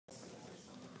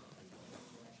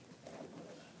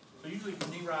usually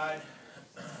for knee ride,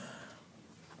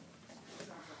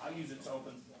 I use it to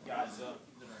open guys up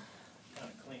that are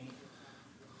kind of clingy.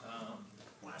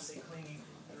 When I say clingy,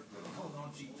 they're really holding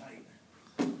on to you tight.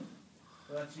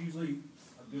 So that's usually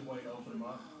a good way to open them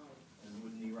up, is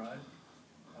with knee ride.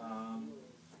 And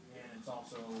it's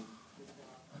also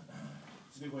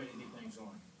it's a good way to get things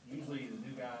going. Usually the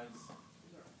new guys,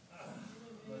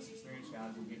 less experienced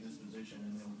guys will get in this position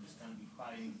and they'll just kind of be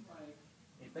fighting.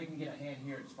 If they can get a hand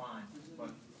here, it's fine.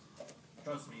 But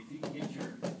trust me, if you can get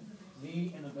your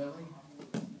knee in the belly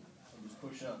and just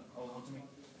push up, hold on to me,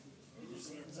 it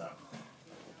just ends up.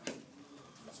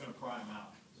 It's going to pry him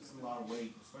out. It's a lot of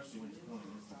weight, especially when he's pulling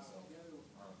against himself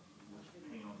or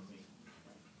hanging on the knee.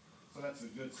 So that's a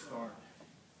good start.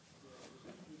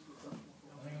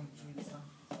 Hang on to me this time.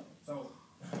 So,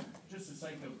 just for the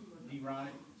sake of knee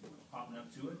ride, popping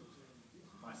up to it,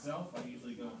 myself, I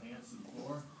usually go hands to the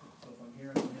floor. So if I'm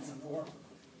here, I'm hands to the floor.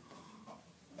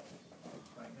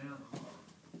 Right now.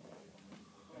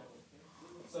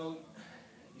 So,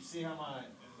 you see how my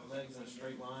leg's in a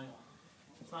straight line?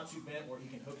 It's not too bent where he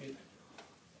can hook it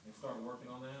and start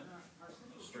working on that.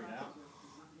 Straight out.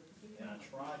 And I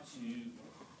try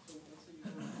to,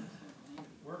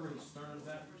 wherever his sternum's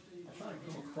at, I try to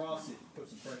go across it, put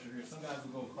some pressure here. Some guys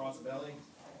will go across belly,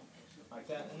 like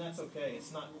that, and that's okay.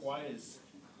 It's not quite as,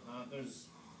 there's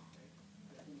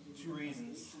two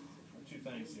reasons, or two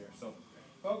things here. So,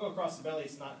 if I'll go across the belly,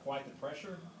 it's not quite the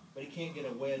pressure, but he can't get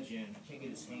a wedge in, he can't get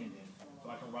his hand in. So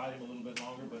I can ride him a little bit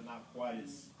longer, but not quite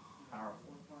as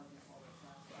powerful. So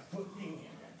I put the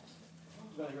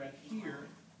belly right here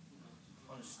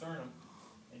on his sternum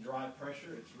and drive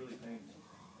pressure, it's really painful.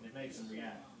 And it makes him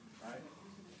react, right?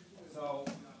 So,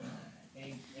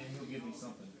 and he'll give me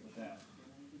something with that.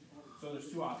 So there's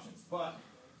two options, but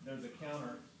there's a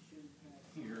counter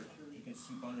here. He can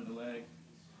scoop under the leg,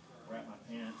 wrap my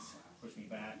pants, push me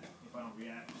back. If I don't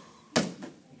react, he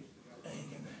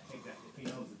can take that if he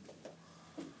knows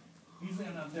it. Usually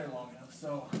I'm not there long enough,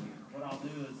 so what I'll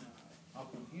do is I'll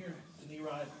come here to knee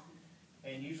ride,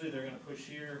 and usually they're going to push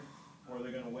here, or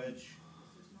they're going to wedge.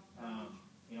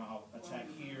 I'll attack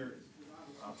here,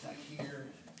 I'll attack here.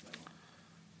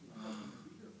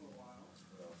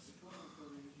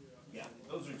 Yeah,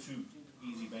 those are two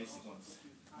easy basic ones.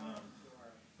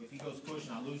 If he goes push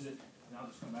and I lose it, then I'll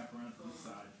just come back around to this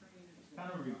side.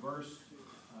 Kind of a reverse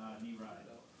knee ride.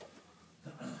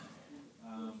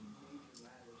 I'm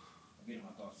getting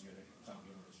my thoughts together. Time to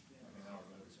give this like an hour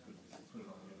ago. Put it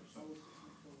all together. So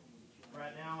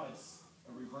right now it's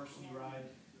a reverse knee ride.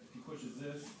 If he pushes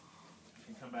this, you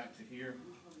can come back to here.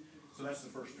 So that's the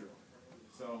first drill.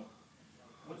 So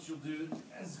what you'll do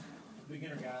as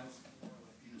beginner guys,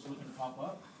 you're just looking to pop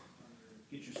up,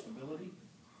 get your stability,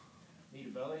 knee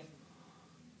to belly,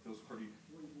 feels pretty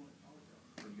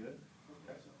good.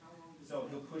 Okay. So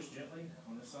he'll push gently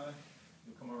on this side,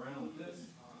 he'll come around with this,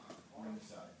 on this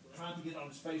side. Trying to get on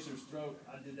his face or his throat,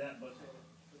 I did that, but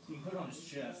he can put it on his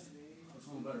chest, it's a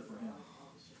little better for him.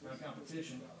 Now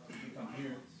competition, you come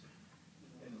here,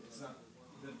 and it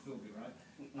doesn't feel good, right?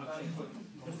 I'm not even putting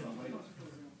most of my weight on it.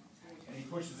 And he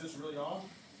pushes this really off,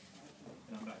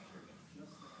 and I'm back here again.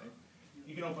 Okay?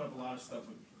 You can open up a lot of stuff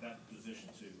with that position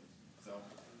too. So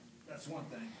that's one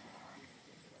thing.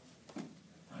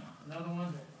 Another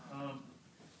one,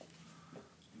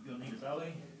 you go knee to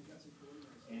belly,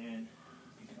 and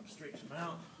you come straight to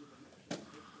mount,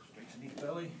 straight to knee to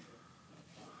belly,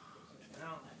 to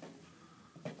mount,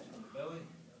 to knee to belly,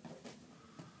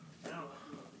 mount.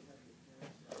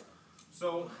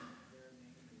 So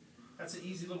that's an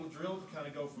easy little drill to kind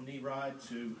of go from knee ride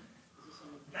to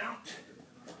mount.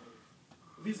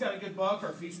 If he's got a good buck, or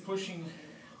if he's pushing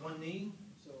one knee,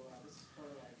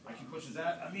 like he pushes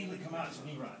that, I immediately come out to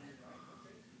knee ride.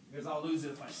 Because I'll lose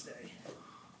it if I stay.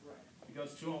 If he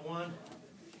goes 2-on-1,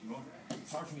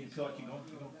 it's hard for me to feel like keep going.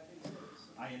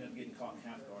 I end up getting caught in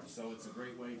half guard. So it's a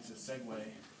great way to segue.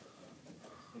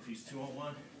 If he's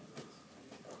 2-on-1,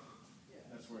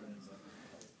 that's where it ends up.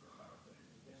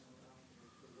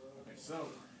 Okay, so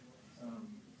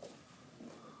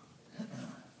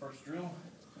first drill,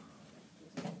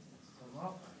 come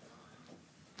up,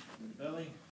 in the belly.